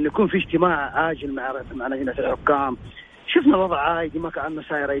الحكام إنه يكون في اجتماع آجل مع لجنة الحكام. شفنا الوضع عادي ما كأنه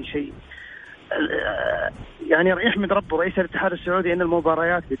ساير أي شيء. يعني يحمد ربه رئيس الاتحاد السعودي إن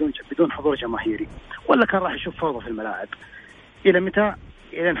المباريات بدون حضور جماهيري، ولا كان راح يشوف فوضى في الملاعب. إلى متى؟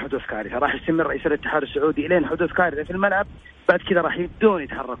 إلى حدوث كارثة. راح يستمر رئيس الاتحاد السعودي إلى حدوث كارثة في الملعب، بعد كذا راح يبدون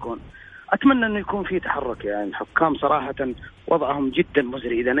يتحركون. أتمنى إنه يكون في تحرك. يعني الحكام صراحة وضعهم جدا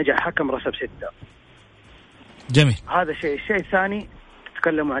مزري، إذا نجح حكم رسب 6. جميل، هذا الشيء الثاني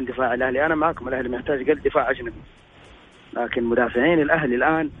تتكلموا عن دفاع الأهلي، أنا معكم، الأهلي محتاج قل دفاع أجنبي، لكن مدافعين الأهلي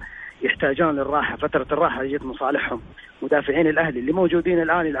الآن يحتاجون للراحة. فترة الراحة جت مصالحهم. مدافعين الأهلي اللي موجودين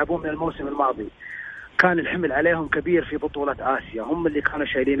الآن يلعبون من الموسم الماضي، كان الحمل عليهم كبير في بطولة آسيا، هم اللي كانوا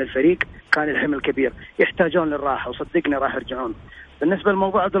شايلين الفريق، كان الحمل كبير، يحتاجون للراحة وصدقني راح يرجعون. بالنسبة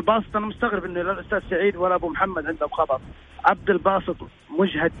لموضوع عبد الباسط أنا مستغرب إنه لا الأستاذ سعيد ولا أبو محمد عندهم خبر. عبد الباسط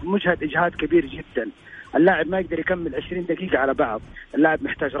مجهد إجهاد كبير جدا. اللاعب ما يقدر يكمل 20 دقيقة على بعض، اللاعب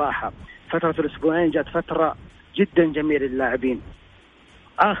محتاج راحة. فترة الأسبوعين جات فترة جدا جميلة للاعبين.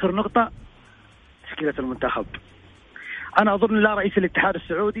 آخر نقطة تشكيلة المنتخب. أنا أظن لا رئيس الاتحاد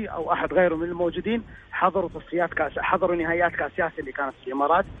السعودي أو أحد غيره من الموجودين حضروا نهائيات كأس آسيا اللي كانت في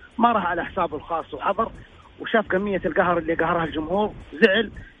الإمارات، ما راح على حسابه الخاص وحضر وشاف كمية القهر اللي قهرها الجمهور.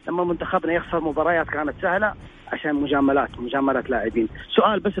 زعل لما منتخبنا يخسر مباريات كانت سهلة عشان مجاملات لاعبين.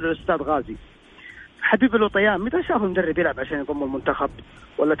 سؤال بس للأستاذ غازي، حبيب الوطيان متى شاف المدرب يلعب عشان يضم المنتخب؟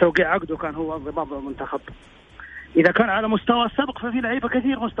 ولا توقيع عقده كان هو انضمام المنتخب؟ إذا كان على مستوى السبق ففي لعيبة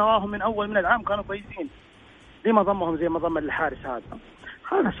كثير مستواهم من أول من العام كانوا كويسين، ليه ما ضمهم زي ما ضم الحارس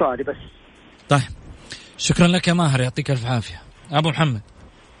هذا سؤالي بس. طيب شكرا لك يا ماهر، يعطيك الف عافية. أبو محمد.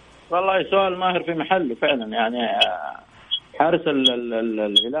 والله سؤال ماهر في محله فعلا. يعني حارس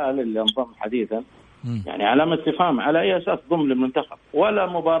الهلال اللي انضم حديثا يعني علامة استفهام على أي أساس ضم للمنتخب؟ ولا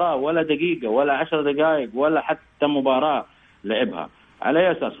مباراة ولا دقيقة ولا 10 دقائق ولا حتى مباراة لعبها. على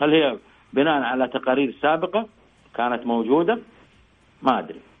أي أساس؟ هل هي بناء على تقارير سابقة كانت موجودة؟ ما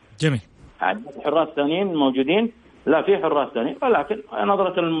أدري. جميل. حراس ثانيين موجودين؟ لا في حراس ثانيين، ولكن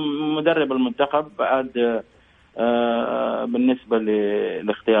نظرة المدرب المنتخب بعد بالنسبة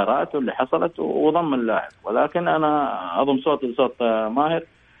للاختيارات واللي حصلت وضم اللاعب. ولكن أنا أضم صوت لصوت ماهر،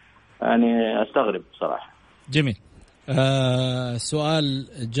 يعني أستغرب صراحة. جميل. سؤال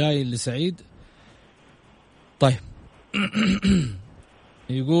جاي لسعيد. طيب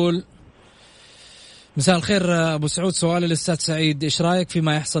يقول مساء الخير أبو سعود، سؤال للأستاذ سعيد، إيش رأيك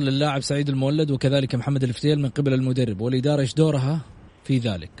فيما يحصل للاعب سعيد المولد وكذلك محمد الفتيل من قبل المدرب والإدارة، إيش دورها في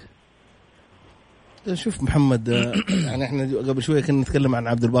ذلك؟ شوف محمد، يعني احنا قبل شوية كنا نتكلم عن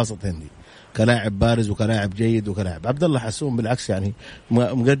عبد الباسط هندي كلاعب بارز وكلاعب جيد وكلاعب. عبد الله حسون بالعكس يعني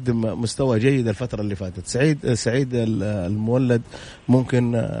مقدم مستوى جيد الفترة اللي فاتت. سعيد المولد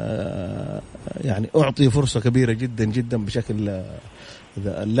ممكن يعني أعطي فرصة كبيرة جدا جدا بشكل.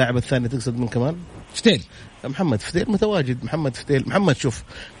 اللاعب الثاني تقصد من كمان فتيل، محمد فتيل متواجد. محمد شوف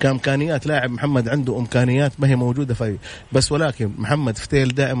كإمكانيات لاعب، محمد عنده إمكانيات ما هي موجودة في بس، ولكن محمد فتيل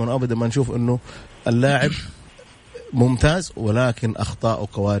دائما وأبدا ما نشوف إنه اللاعب ممتاز، ولكن أخطاءه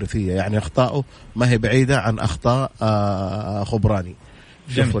كوارثية، يعني أخطاءه ما هي بعيدة عن أخطاء خبراني.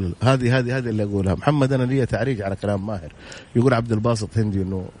 هذه اللي أقولها. محمد أنا لي تعريج على كلام ماهر، يقول عبد الباسط هندي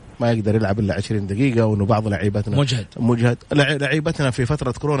إنه ما يقدر يلعب إلا 20 دقيقة، وإنه بعض لعيبتنا مجهد. لعيبتنا في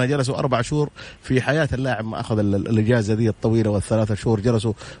فترة كورونا جلسوا 4 شهور في حياة اللاعب، ما أخذ الإجازة دي الطويلة وال3 شهور،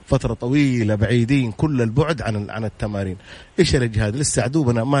 جلسوا فترة طويلة بعيدين كل البعد عن التمارين. إيش الإجهاد؟ لسه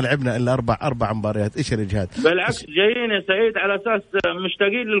عدوبنا ما لعبنا إلا 4 مباريات. إيش الإجهاد؟ بالعكس جايين يا سعيد على أساس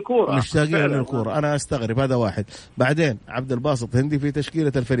مشتاقين للكورة. أنا أستغرب. هذا واحد. بعدين عبد الباسط هندي في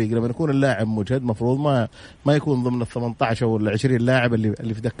تشكيلة الفريق لما يكون اللاعب مجهد مفروض ما يكون ضمن 18 أو 20 لاعب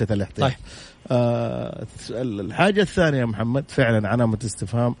اللي في دكة الاحتياط. الحاجة الثانية يا محمد، فعلا علامة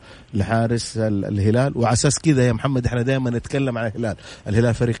استفهام لحارس الهلال، وعساس كذا يا محمد احنا دائما نتكلم عن الهلال.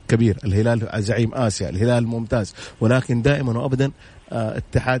 الهلال فريق كبير، الهلال زعيم آسيا، الهلال ممتاز، ولكن دائما وأبدا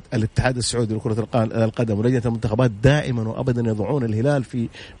الاتحاد السعودي لكرة القدم ولجنة المنتخبات دائما وأبدا يضعون الهلال في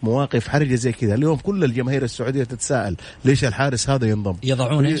مواقف حرجة زي كذا. اليوم كل الجماهير السعودية تتساءل ليش الحارس هذا ينضم؟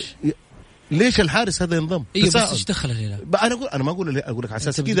 يضعون ايش؟ ليش الحارس هذا ينضم؟ بس ايش دخل الهلال؟ انا ما اقول لك على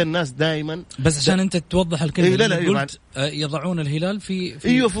اساس كذا الناس دائما، بس عشان انت توضح الكلمه. لا قلت يضعون الهلال في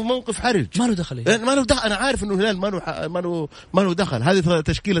في موقف حرج. ما له دخل. انا عارف انه الهلال ما له دخل. هذه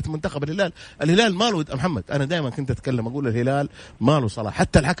تشكيله منتخب الهلال ما له. محمد انا دائما كنت اتكلم اقول الهلال ما له صلاح،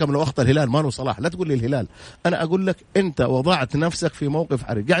 حتى الحكم لو اخطا الهلال ما له صلاح. لا تقول لي الهلال، انا اقول لك انت وضعت نفسك في موقف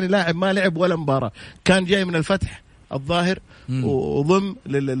حرج. يعني لاعب ما لعب ولا مباراه، كان جاي من الفتح الظاهر وضم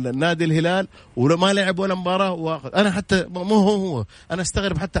للنادي الهلال وما لعب ولا مباراة. أنا حتى مو هو أنا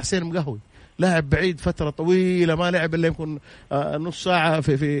استغرب حتى حسين مقهوي لاعب بعيد فترة طويلة ما لعب إلا يمكن نص ساعة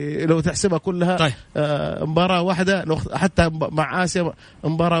في لو تحسبها كلها. طيب. مباراة واحدة، لو حتى مع آسيا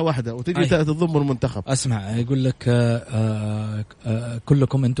مباراة واحدة وتجي تضم المنتخب. أسمع يقول لك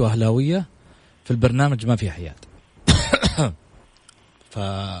كلكم أنتوا أهلاوية في البرنامج ما في حياد.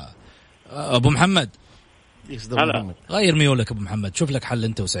 أبو محمد غير ميولك أبو محمد، شوف لك حل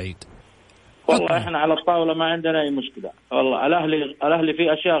أنت وسعيد. والله إحنا على الطاولة ما عندنا أي مشكلة. والله الأهلي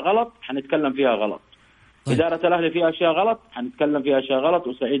فيه أشياء غلط حنتكلم فيها غلط. طيب. إدارة الأهلي فيها أشياء غلط حنتكلم فيها أشياء غلط،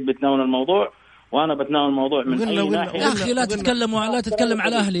 وسعيد بتناول الموضوع وأنا بتناول الموضوع من أي ناحية. يا أخي لا تتكلم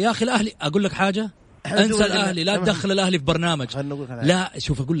على الأهلي. يا أخي الأهلي أقول لك حاجة، انسى الأهلي، لا تدخل الأهلي في برنامج. لا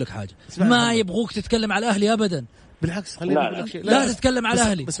شوف أقول لك حاجة، ما يبغوك تتكلم على الأهلي أبدا. بالعكس خليني أقول لك شيء. لا تتكلم على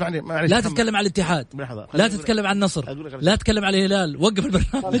الأهلي، لا تتكلم على الاتحاد، لا تتكلم على النصر، لا تتكلم على الهلال. وقف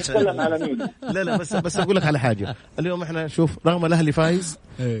البرنامج. تتكلم على مين؟ لا بس أقول لك على حاجة. اليوم إحنا شوف رغم الأهلي فايز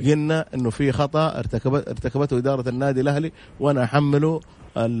قلنا إنه في خطأ ارتكبته إدارة النادي الأهلي، وأنا أحمله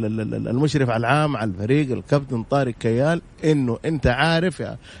المشرف العام على الفريق الكابتن طارق كيال، انه انت عارف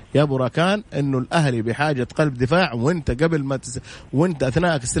يا ابو راكان انه الاهلي بحاجه قلب دفاع، وانت قبل ما وانت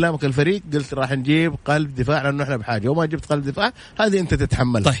اثناء استلامك الفريق قلت راح نجيب قلب دفاع لانه احنا بحاجه، وما جبت قلب دفاع. هذه انت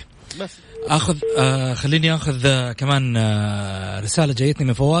تتحملها. طيب بس خليني اخذ كمان رساله جايتني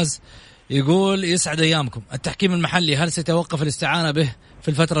من فواز، يقول يسعد ايامكم. التحكيم المحلي هل سيتوقف الاستعانه به في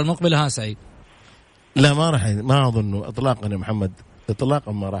الفتره المقبله؟ سعيد لا ما اظن اطلاقا يا محمد،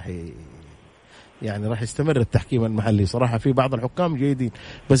 اطلاقا ما راح يعني راح يستمر التحكيم المحلي. صراحه في بعض الحكام جيدين،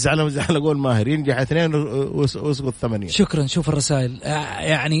 بس على قول ماهر ينجح 2 ويسقط 8. شكرا. شوف الرسائل،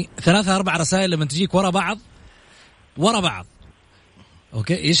 يعني 3-4 رسائل لما تجيك ورا بعض.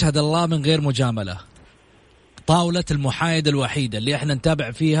 اوكي، يشهد الله من غير مجامله. طاولة المحايدة الوحيدة اللي احنا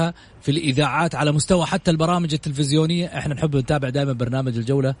نتابع فيها في الإذاعات على مستوى حتى البرامج التلفزيونية، احنا نحب نتابع دائما برنامج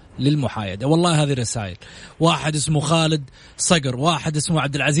الجولة للمحايدة. والله هذه رسائل، واحد اسمه خالد صقر، واحد اسمه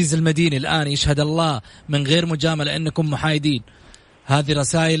عبد العزيز المديني الآن يشهد الله من غير مجاملة انكم محايدين. هذه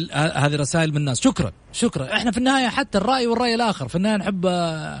رسائل من الناس. شكرا. احنا في النهاية حتى الرأي والرأي الآخر في النهاية نحب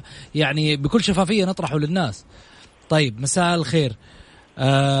يعني بكل شفافية نطرحه للناس. طيب مساء الخير،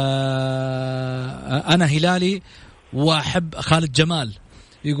 أنا هلالي وأحب. خالد جمال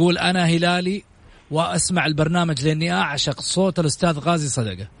يقول أنا هلالي وأسمع البرنامج لأني أعشق صوت الأستاذ غازي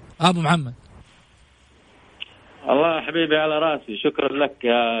صدقة. أبو محمد. الله حبيبي على راسي، شكرا لك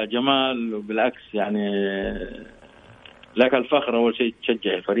يا جمال، وبالعكس يعني لك الفخر أول شيء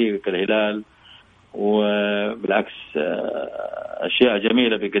تشجع فريقك الهلال، وبالعكس أشياء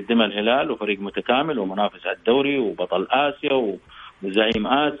جميلة بيقدمها الهلال، وفريق متكامل ومنافس على الدوري وبطل آسيا وزعيم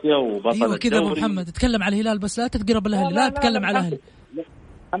آسيا وبطل أيوة كذا. أبو محمد تتكلم على الهلال بس لا تقرب الأهلي، لا تتكلم على الأهلي.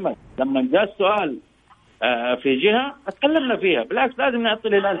 محمد لما جاء السؤال في جهة اتكلمنا فيها، بالعكس لازم نعطي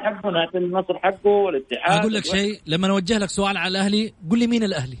الهلال حقه ونعطي النصر حقه والاتحاد. أقول لك شيء، لما نوجه لك سؤال على الأهلي قل لي مين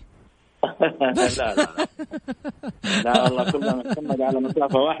الأهلي. لا والله كلنا نتكلم على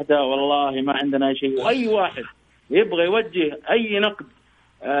مسافة واحدة، والله ما عندنا أي شيء. وأي واحد يبغى يوجه أي نقد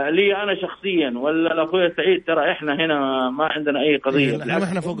لي أنا شخصيا ولا لأخويا سعيد، ترى إحنا هنا ما عندنا أي قضية. لا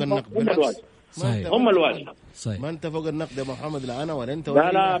إحنا فوق النقد، هم الواجهة. ما أنت فوق النقد يا محمد، لا أنا ولا أنت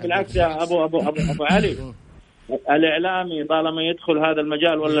ولا لا بالعكس يا أبو علي. الإعلامي طالما يدخل هذا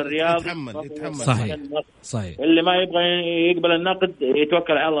المجال ولا الرياض يتحمل. صحيح. اللي ما يبغى يقبل النقد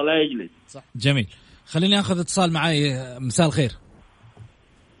يتوكل على الله لا يجلس. صح. جميل. خليني أخذ اتصال معي. مساء الخير.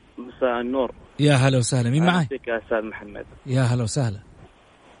 مساء النور. يا هلا وسهلا. مين معي؟ يا أستاذ محمد. يا هلا وسهلا.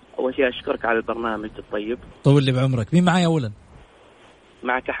 أول شيء أشكرك على البرنامج الطيب. طول لي بعمرك. مين معي أولا؟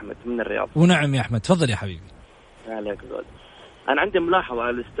 معك أحمد من الرياض. ونعم يا أحمد، تفضل يا حبيبي. عليك زود. أنا عندي ملاحظة على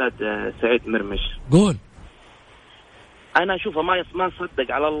الأستاذ سعيد مرمش. قول. أنا أشوفه ما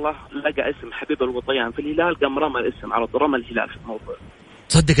صدق على الله، لقى اسم حبيب الوطيان في الهلال، قام رمى الاسم على رمى الهلال في الموضوع.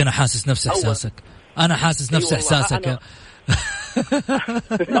 تصدق أنا حاسس نفس إحساسك. أنا حاسس نفس إحساسك.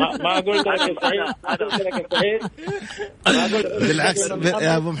 ما قلت لك يا سعيد. بالعكس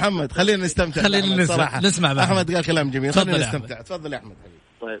يا ابو محمد، خلينا نستمتع. نسمع بقى. احمد قال كلام جميل، خلينا نستمتع. تفضل يا احمد.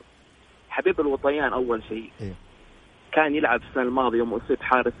 طيب حبيب الوطيان اول شيء كان يلعب السنه الماضيه يوم اصيب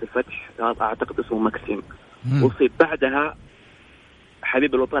حارس الفتح، اعتقد اسمه مكسيم، اصيب. بعدها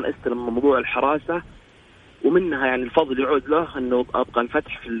حبيب الوطيان استلم موضوع الحراسه، ومنها يعني الفضل يعود له انه ابقى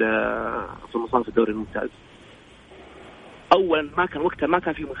الفتح في مصاف الدوري الممتاز. اولا وقتها ما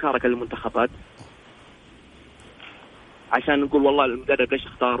كان في مشاركه للمنتخبات عشان نقول والله المدرب ليش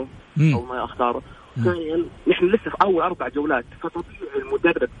اختاره او ما اختاره. ثانيا نحن لسه في اول 4 جولات، فطبيعي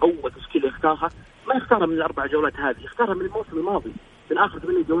المدرب اول تشكيله يختارها ما يختارها من ال4 جولات هذه، يختارها من الموسم الماضي، من اخر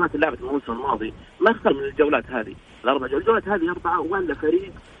 8 جولات اللي لعبت الموسم الماضي، ما يختار من الجولات هذه ال4 جولات هذه 4 ولا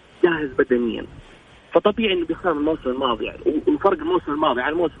فريق جاهز بدنيا، فطبيعي انه بيختار من الموسم الماضي يعني. وفرق الموسم الماضي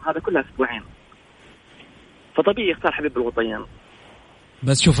عن الموسم هذا كلها اسبوعين، فطبيعي يختار حبيب الوطيان.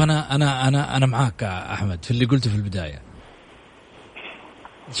 بس شوف أنا معاك أحمد في اللي قلته في البداية.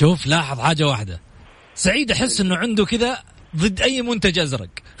 شوف لاحظ حاجة واحدة، سعيد أحس إنه عنده كذا ضد أي منتج أزرق.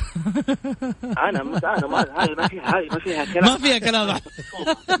 أنا ما فيها كلام. ما فيها كلام.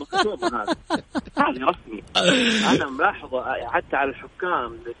 هذه رسمي. أنا ملاحظة حتى على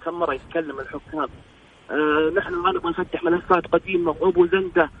الحكام، كم مرة يتكلم الحكام نحن ما نبغى نفتح ملفات قديمة وأبو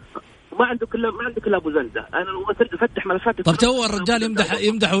زندة، ما عنده كلا أبو زندة. أنا لو ترجع فتح ملفات. طب تو الرجال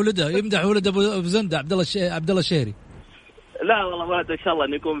يمدح ولده أبو زندة عبد الله الشهري. لا والله ولد إن شاء الله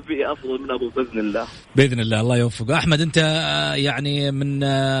أن يكون في أفضل من أبو بإذن الله. الله يوفقه. أحمد أنت يعني من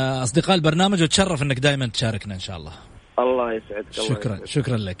أصدقاء البرنامج، وتشرف أنك دائما تشاركنا إن شاء الله. الله يسعدك.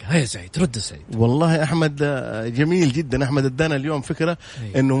 شكرا لك. هيا سعيد رد سعيد. والله أحمد جميل جدا. أحمد ادانا اليوم فكرة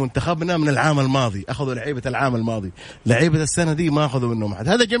إنه منتخبنا من العام الماضي أخذوا لعيبة العام الماضي، لعيبة السنة دي ما أخذوا منهم أحد.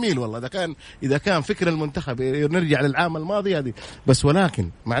 هذا جميل والله. إذا كان فكر المنتخب نرجع للعام الماضي هذه بس. ولكن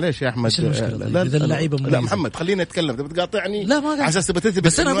معليش يا أحمد، لا محمد خلينا نتكلم. تبي تقاطعني؟ لا ما عشان تثبت.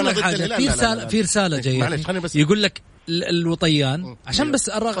 بس أنا أقول لك حاجة. في رسالة جاية يقول لك الوطيان عشان بس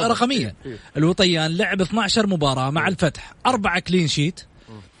رقميا. الوطيان لعب 12 مباراة مع الفتح، 4 كلين شيت،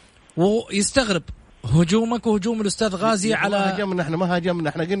 ويستغرب هجومك وهجوم الأستاذ غازي على ما هاجمنا.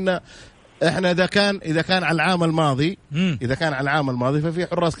 احنا قلنا احنا اذا كان على العام الماضي اذا كان على العام الماضي ففي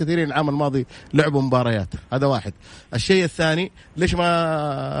حراس كثيرين العام الماضي لعبوا مباريات. هذا واحد. الشيء الثاني، ليش ما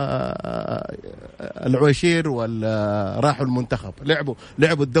العويشير ولا راحوا المنتخب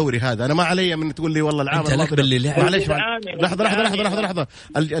لعبوا الدوري هذا؟ انا ما علي من تقول لي والله العام الماضي. معليش لحظه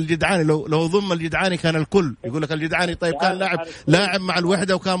الجدعاني لو ضم الجدعاني كان الكل يقول لك الجدعاني طيب كان لاعب مع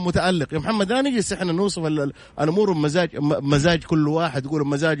الوحده وكان متالق. يا محمد لا نجلس احنا نوصف الامور بمزاج كل واحد يقول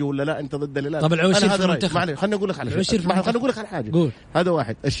مزاجه ولا لا انت ضد الهلال. طب العويشير في المنتخب خلينا نقول لك على حاجه. هذا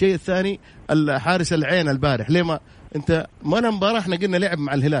واحد. الشيء الثاني، الحارس العين البارح ليه ما أنا مباراة احنا قلنا لعب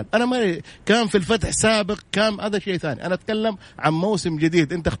مع الهلال. أنا ما كان في الفتح سابق هذا شيء ثاني. أنا أتكلم عن موسم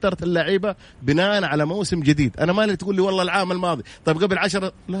جديد. أنت اخترت اللعيبة بناء على موسم جديد. أنا ما تقول لي والله العام الماضي طيب قبل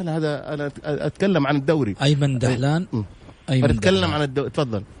 10. لا هذا أنا أتكلم عن الدوري. أيمن دحلان أتكلم عن الدوري.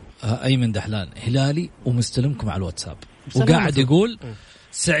 تفضل. أيمن دحلان هلالي ومستلمكم على الواتساب وقاعد يقول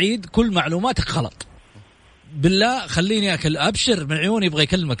سعيد كل معلوماتك غلط. بالله خليني أبشر من عيوني يبغى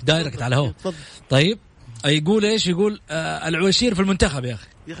يكلمك دايركت على هو. طيب يقول ايش؟ يقول العويشير في المنتخب. يا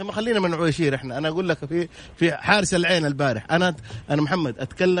اخي ما خلينا من العويشير. انا اقول لك في حارس العين البارح. انا محمد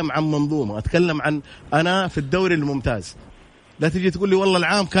اتكلم عن منظومه، اتكلم عن انا في الدوري الممتاز. لا تجي تقول لي والله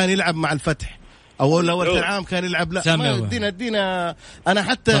العام كان يلعب مع الفتح او اول العام كان يلعب. لا ما ادينا انا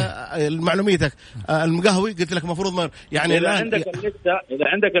حتى معلوميتك المقهوي قلت لك المفروض يعني اذا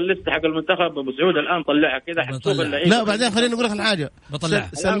عندك الليسته حق المنتخب ابو سعود الان طلعها كده حتشوف اللعيبه. لا بعدين خليني اقول لك الحاجه بطلعها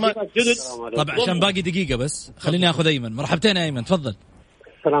سلمان. طبعا عشان باقي دقيقه بس خليني اخذ ايمن. مرحبتين يا ايمن تفضل.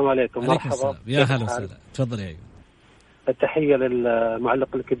 السلام عليكم. مرحبا. يا هلا وسهلا. تفضل يا ايمن. التحية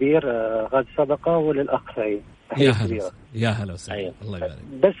للمعلق الكبير غازي صدقة وللأخ سعيد. يا هلا وسهلا. الله يبارك.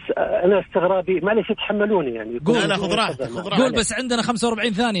 بس أنا استغرابي معلش يتحملوني يعني. لا خذ راحتك. قول بس عندنا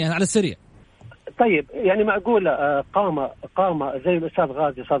 45 ثانية على السريع. طيب يعني معقول قامة زي الأستاذ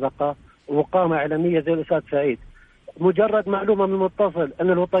غازي صدقة وقامة إعلامية زي الأستاذ سعيد مجرد معلومة من المتصل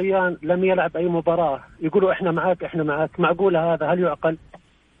أن الوطيان لم يلعب أي مباراة يقولوا إحنا معاك. معقولة هذا؟ هل يعقل؟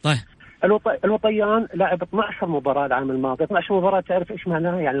 طيب الوطيان لعب 12 مباراة العام الماضي. 12 مباراة تعرف إيش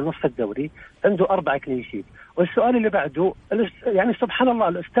معناها؟ يعني نصف الدوري. عنده 4 كلين شيت. والسؤال اللي بعده يعني سبحان الله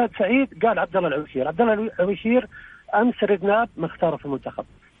الأستاذ سعيد قال عبد الله العويشير أمس رجناب مختاره في المنتخب.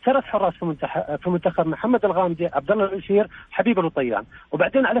 3 حراس في منتخب محمد الغامدي عبد الله العويشير حبيب الوطيان.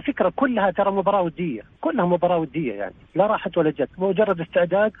 وبعدين على فكرة كلها ترى مباراة ودية. كلها مباراة ودية يعني لا راحت ولا جت. مجرد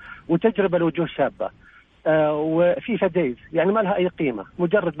استعداد وتجربة لوجوه شابة. وفي فديز يعني ما لها أي قيمة.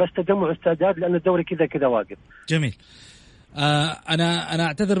 مجرد بس تجمع واستعداد لأن الدوري كذا واقف. جميل. أنا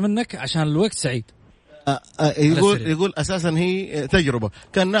أعتذر منك عشان الوقت سعيد. يقول أساسا هي تجربة.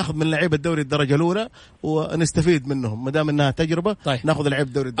 كان ناخذ من لعيبة الدوري الدرجة الأولى ونستفيد منهم ما دام إنها تجربة. طيب. ناخذ لعيبة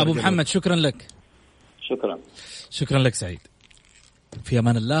الدوري الدرجة أبو محمد شكرا لك. شكرا لك سعيد. في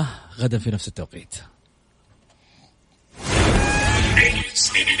أمان الله. غدا في نفس التوقيت.